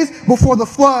the days before the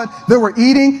flood, they were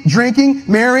eating, drinking,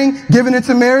 marrying, giving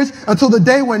into marriage, until the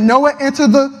day when Noah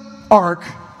entered the ark,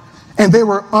 and they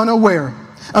were unaware,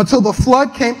 until the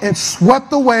flood came and swept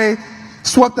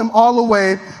them all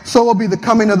away, so will be the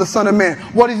coming of the Son of Man.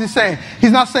 What is he saying?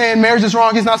 He's not saying marriage is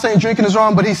wrong. He's not saying drinking is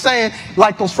wrong, but he's saying,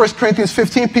 like those 1 Corinthians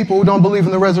 15 people who don't believe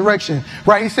in the resurrection,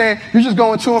 right? He's saying, you're just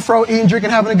going to and fro, eating,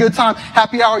 drinking, having a good time,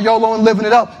 happy hour, YOLO, and living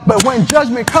it up. But when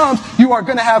judgment comes, you are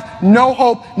going to have no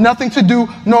hope, nothing to do,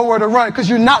 nowhere to run, because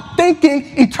you're not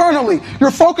thinking eternally.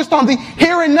 You're focused on the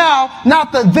here and now,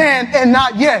 not the then and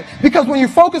not yet. Because when you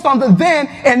focus on the then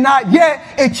and not yet,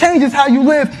 it changes how you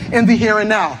live in the here and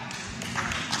now.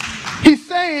 He's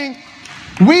saying,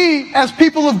 we as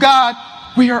people of God,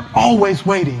 we are always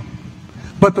waiting.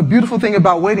 But the beautiful thing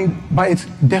about waiting, by its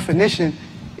definition,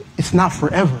 it's not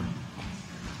forever.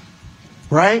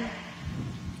 Right?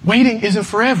 Waiting isn't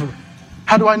forever.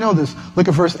 How do I know this? Look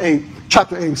at verse 8.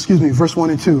 Chapter 8, verse 1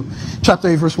 and 2. Chapter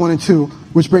 8, verse 1 and 2,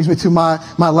 which brings me to my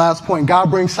last point. God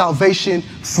brings salvation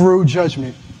through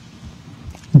judgment.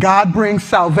 God brings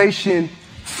salvation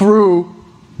through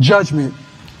judgment.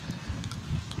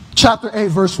 Chapter 8,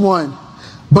 verse 1.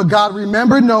 But God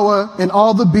remembered Noah and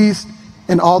all the beasts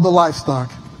and all the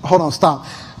livestock. Hold on, stop.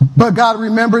 But God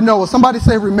remembered Noah. Somebody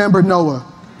say, remember Noah.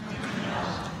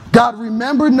 God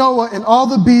remembered Noah and all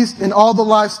the beasts and all the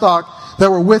livestock that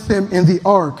were with him in the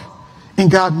ark. And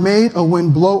God made a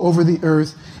wind blow over the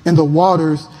earth, and the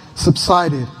waters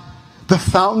subsided. The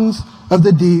fountains of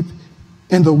the deep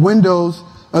and the windows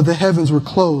of the heavens were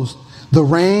closed. The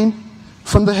rain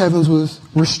from the heavens was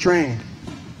restrained.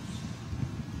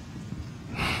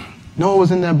 Noah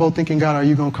was in that boat thinking, God, are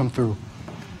you going to come through?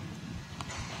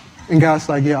 And God's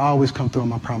like, yeah, I always come through on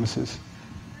my promises.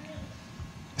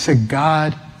 He said,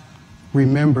 God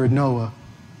remembered Noah.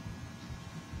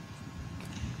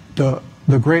 The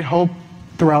great hope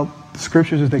throughout the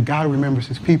scriptures is that God remembers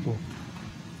his people.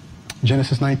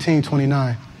 Genesis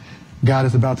 19:29, God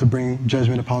is about to bring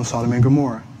judgment upon Sodom and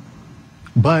Gomorrah.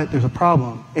 But there's a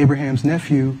problem. Abraham's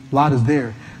nephew, Lot, is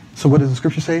there. So what does the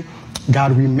scripture say?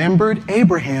 God remembered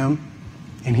Abraham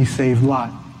and he saved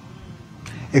Lot.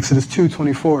 Exodus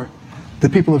 2:24. The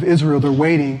people of Israel, they're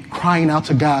waiting, crying out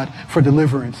to God for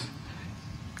deliverance.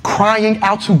 Crying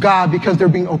out to God because they're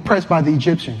being oppressed by the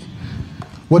Egyptians.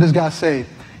 What does God say?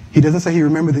 He doesn't say he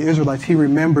remembered the Israelites. He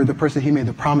remembered the person he made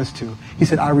the promise to. He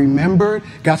said, I remembered.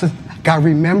 God says, God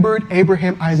remembered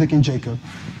Abraham, Isaac, and Jacob.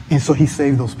 And so he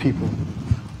saved those people.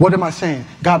 What am I saying?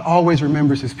 God always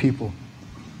remembers his people.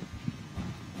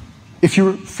 If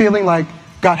you're feeling like,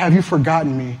 God, have you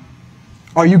forgotten me?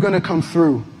 Are you going to come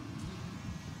through?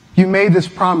 You made this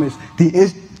promise. The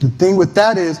thing with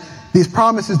that is, these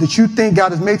promises that you think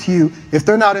God has made to you, if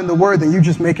they're not in the Word, then you're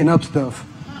just making up stuff.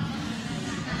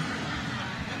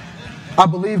 I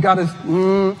believe God is,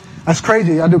 that's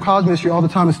crazy. I do college ministry all the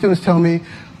time, and students tell me,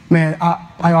 man,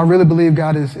 I really believe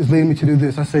God is leading me to do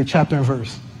this. I say chapter and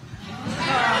verse.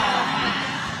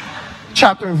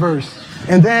 Chapter and verse.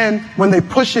 And then when they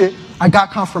push it, I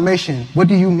got confirmation. What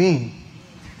do you mean?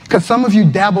 Because some of you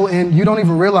dabble in, you don't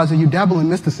even realize that you dabble in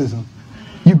mysticism.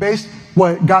 You base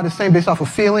what God is saying based off of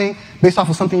feeling, based off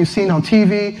of something you've seen on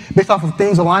TV, based off of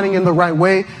things aligning in the right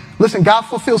way. Listen, God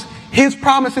fulfills his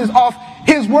promises off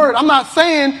his word. I'm not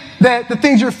saying that the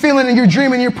things you're feeling and you're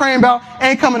dreaming and you're praying about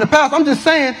ain't coming to pass. I'm just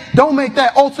saying don't make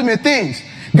that ultimate things.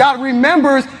 God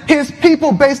remembers his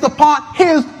people based upon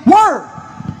his word.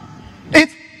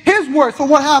 It's his word. So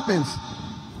what happens?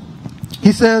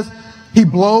 He says he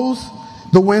blows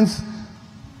the winds,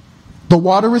 the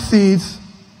water recedes,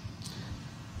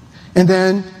 and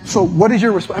then, so what is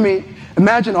your response? I mean,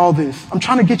 imagine all this. I'm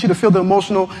trying to get you to feel the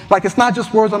emotional, like it's not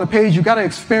just words on a page. You got to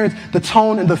experience the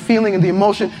tone and the feeling and the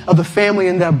emotion of the family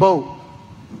in that boat.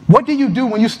 What do you do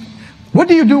when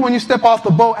you step off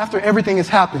the boat after everything has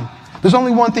happened? There's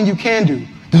only one thing you can do.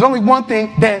 There's only one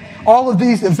thing that all of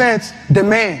these events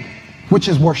demand, which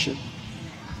is worship.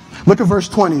 Look at verse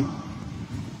 20.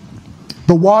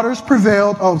 The waters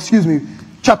prevailed,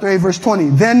 chapter 8, verse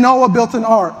 20. Then Noah built an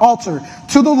altar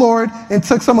to the Lord and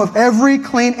took some of every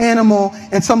clean animal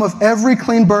and some of every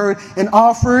clean bird and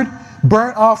offered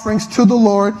burnt offerings to the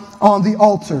Lord on the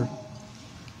altar.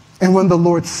 And when the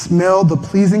Lord smelled the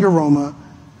pleasing aroma,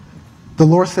 the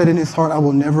Lord said in his heart, I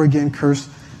will never again curse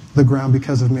the ground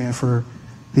because of man, for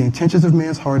the intentions of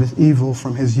man's heart is evil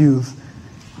from his youth.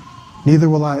 Neither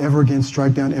will I ever again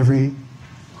strike down every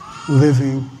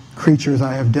living creatures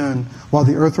I have done. While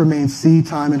the earth remains, seed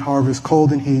time and harvest,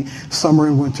 cold and heat, summer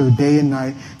and winter, day and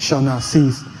night shall not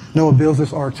cease. Noah builds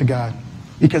this ark to God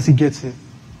because he gets it.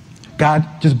 God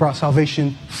just brought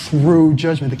salvation through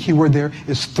judgment. The key word there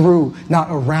is through, not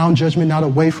around judgment, not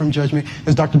away from judgment.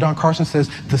 As Dr. Don Carson says,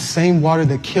 the same water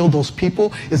that killed those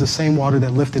people is the same water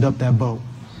that lifted up that boat.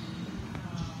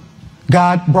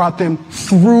 God brought them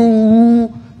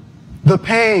through the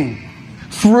pain,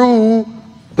 through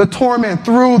the torment,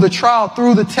 through the trial,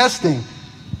 through the testing.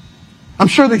 I'm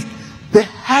sure they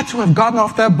had to have gotten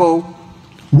off that boat,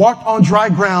 walked on dry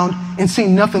ground, and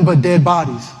seen nothing but dead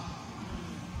bodies.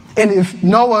 And if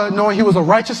Noah, knowing he was a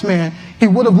righteous man, he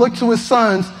would have looked to his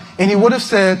sons and he would have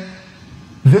said,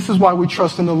 this is why we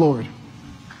trust in the Lord.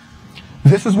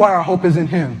 This is why our hope is in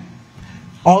him.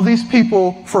 All these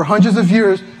people, for hundreds of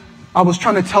years, I was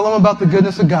trying to tell them about the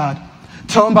goodness of God,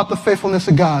 tell them about the faithfulness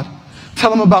of God,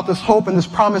 tell them about this hope and this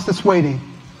promise that's waiting.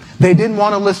 They didn't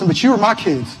want to listen, but you are my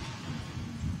kids.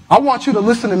 I want you to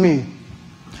listen to me.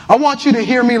 I want you to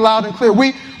hear me loud and clear.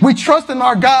 We trust in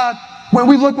our God when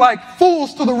we look like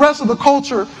fools to the rest of the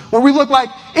culture, when we look like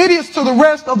idiots to the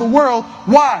rest of the world.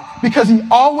 Why? Because he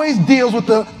always deals with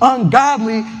the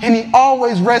ungodly and he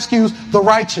always rescues the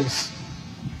righteous.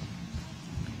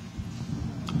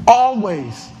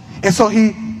 Always. And so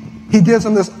he gives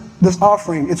them this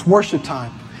offering. It's worship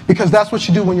time. Because that's what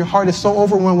you do when your heart is so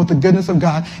overwhelmed with the goodness of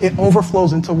God, it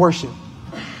overflows into worship.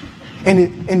 And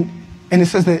it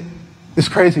says that it's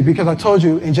crazy because I told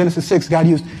you in Genesis 6, God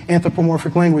used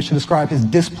anthropomorphic language to describe his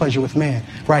displeasure with man,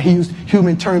 right? He used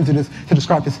human terms to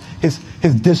describe his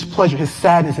displeasure, his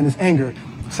sadness, and his anger.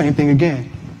 Same thing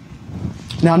again.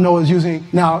 Now Moses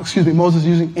is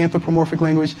using anthropomorphic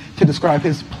language to describe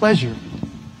his pleasure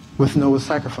with Noah's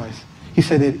sacrifice. He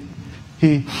said that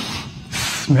he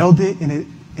smelled it and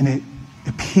it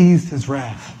appeased his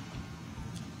wrath.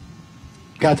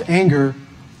 God's anger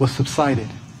was subsided.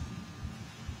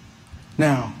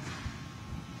 Now,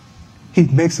 he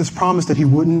makes this promise that he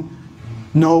wouldn't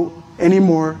know any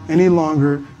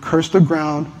longer curse the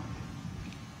ground,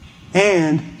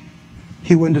 and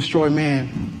he wouldn't destroy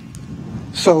man.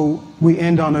 So we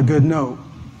end on a good note,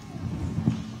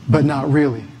 but not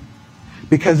really.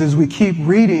 Because as we keep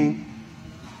reading,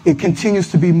 it continues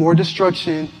to be more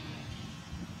destruction,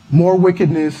 more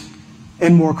wickedness,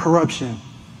 and more corruption.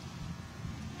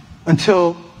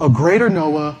 Until a greater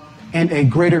Noah and a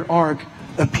greater ark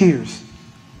appears.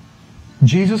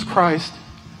 Jesus Christ,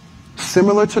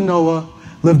 similar to Noah,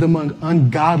 lived among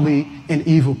ungodly and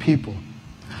evil people.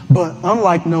 But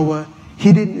unlike Noah,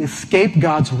 he didn't escape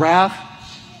God's wrath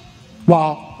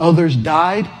while others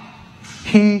died.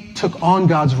 He took on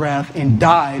God's wrath and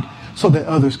died so that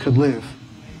others could live.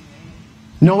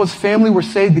 Noah's family were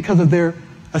saved because of their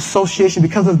association,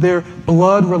 because of their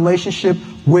blood relationship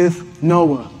with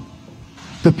Noah.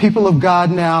 The people of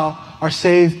God now are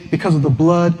saved because of the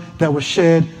blood that was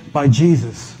shed by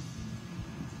Jesus.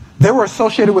 They were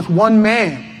associated with one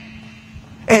man,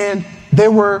 and they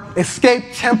were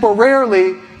escaped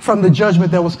temporarily from the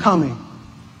judgment that was coming.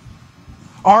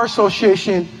 Our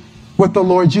association with the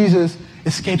Lord Jesus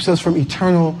escapes us from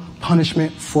eternal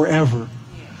punishment forever.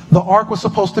 The ark was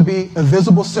supposed to be a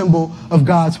visible symbol of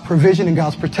God's provision and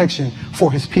God's protection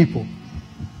for his people.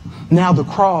 Now the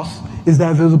cross is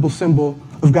that visible symbol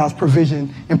of God's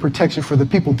provision and protection for the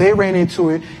people. They ran into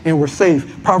it and were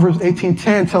safe. Proverbs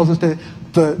 18:10 tells us that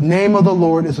the name of the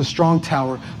Lord is a strong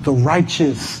tower. The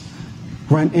righteous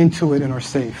run into it and are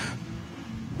safe.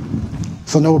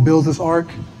 So Noah builds this ark.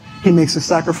 He makes a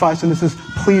sacrifice, and this is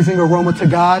pleasing aroma to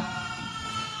God.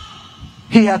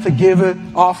 He had to give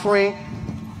an offering.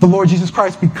 The Lord Jesus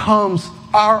Christ becomes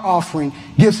our offering,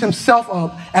 gives himself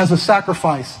up as a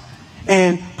sacrifice.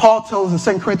 And Paul tells us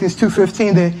in 2 Corinthians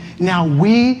 2:15 that now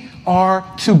we are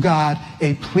to God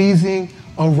a pleasing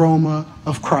aroma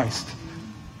of Christ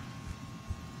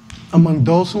among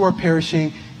those who are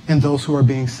perishing and those who are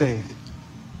being saved.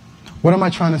 What am I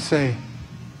trying to say?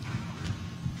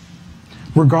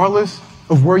 Regardless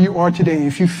of where you are today,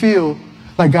 if you feel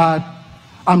like, God,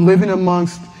 I'm living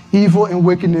amongst evil and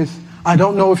wickedness, I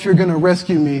don't know if you're going to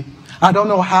rescue me. I don't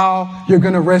know how you're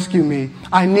going to rescue me.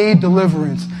 I need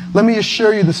deliverance. Let me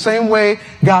assure you, the same way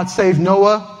God saved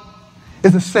Noah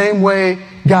is the same way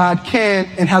God can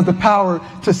and has the power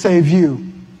to save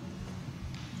you.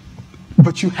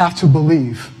 But you have to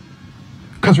believe.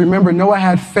 Because remember, Noah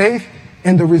had faith,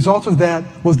 and the result of that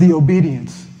was the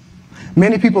obedience.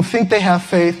 Many people think they have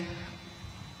faith,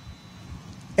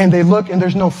 and they look and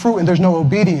there's no fruit and there's no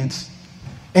obedience.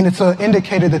 And it's an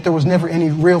indicator that there was never any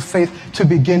real faith to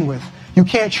begin with. You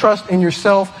can't trust in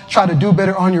yourself, try to do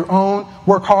better on your own,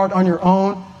 work hard on your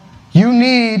own. You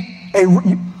need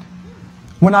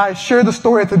when I shared the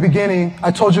story at the beginning,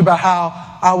 I told you about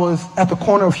how I was at the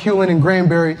corner of Hewlin and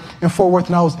Granbury in Fort Worth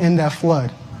and I was in that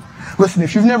flood. Listen,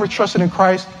 if you've never trusted in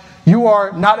Christ, you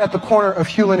are not at the corner of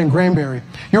Hewlin and Granbury.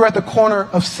 You're at the corner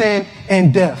of sin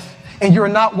and death. And you're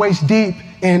not waist deep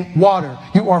in water.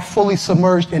 You are fully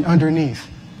submerged and underneath.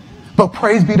 But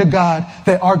praise be to God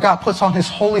that our God puts on his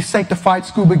holy sanctified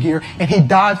scuba gear and he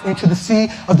dives into the sea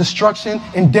of destruction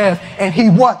and death. And he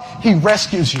what? He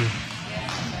rescues you.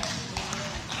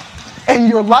 And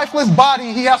your lifeless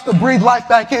body, he has to breathe life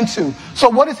back into. So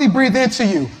what does he breathe into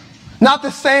you? Not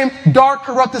the same dark,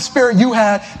 corrupted spirit you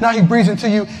had. Now he breathes into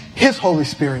you his Holy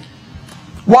Spirit.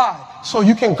 Why? So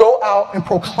you can go out and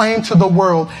proclaim to the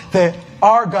world that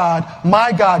our God,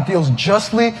 my God, deals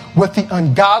justly with the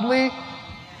ungodly,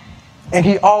 and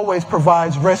he always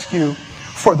provides rescue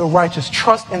for the righteous.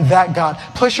 Trust in that God.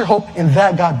 Place your hope in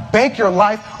that God. Bank your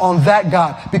life on that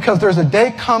God, because there's a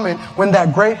day coming when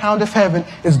that great hound of heaven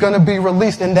is going to be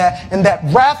released, and that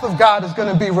wrath of God is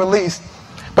going to be released.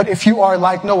 But if you are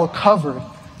like Noah, covered,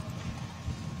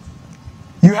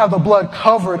 you have the blood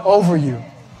covered over you.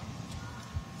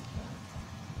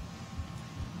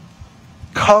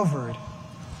 Covered.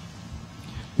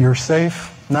 You're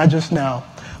safe, not just now,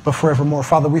 but forevermore.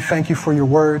 Father, we thank you for your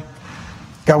word.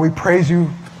 God, we praise you,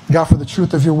 God, for the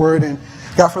truth of your word, and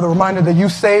God, for the reminder that you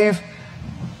save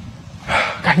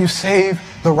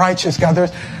the righteous.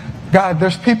 God,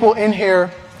 there's people in here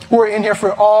who are in here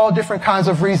for all different kinds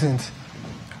of reasons.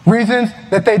 Reasons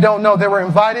that they don't know. They were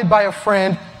invited by a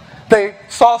friend. They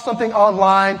saw something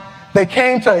online. They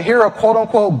came to hear a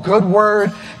quote-unquote good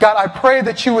word. God, I pray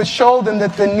that you would show them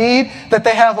that the need that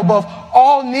they have above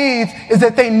all needs is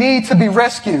that they need to be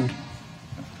rescued.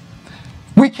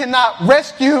 We cannot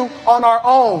rescue on our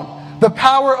own. The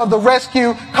power of the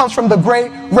rescue comes from the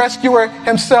great rescuer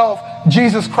himself,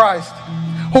 Jesus Christ,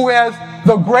 who has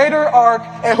the greater ark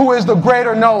and who is the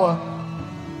greater Noah.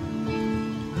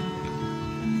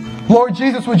 Lord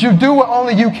Jesus, would you do what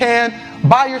only you can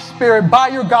by your Spirit, by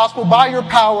your gospel, by your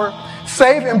power,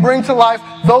 save and bring to life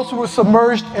those who are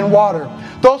submerged in water,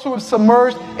 those who are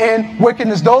submerged in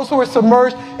wickedness, those who are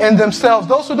submerged in themselves,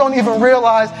 those who don't even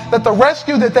realize that the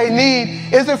rescue that they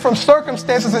need isn't from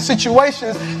circumstances and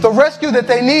situations. The rescue that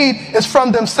they need is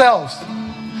from themselves.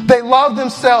 They love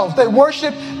themselves. They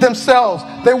worship themselves.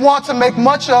 They want to make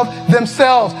much of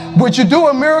themselves. Would you do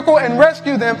a miracle and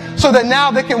rescue them so that now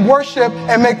they can worship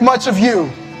and make much of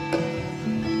you?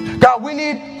 God, we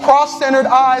need cross-centered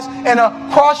eyes and a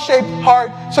cross-shaped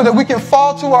heart so that we can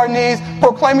fall to our knees,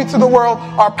 proclaiming to the world,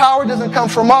 our power doesn't come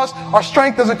from us, our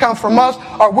strength doesn't come from us,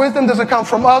 our wisdom doesn't come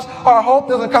from us, our hope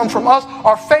doesn't come from us,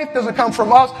 our faith doesn't come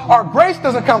from us, our grace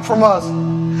doesn't come from us,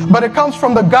 but it comes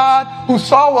from the God who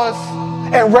saw us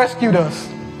and rescued us.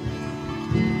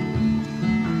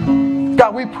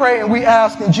 God, we pray and we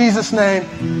ask in Jesus'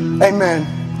 name,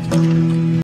 amen.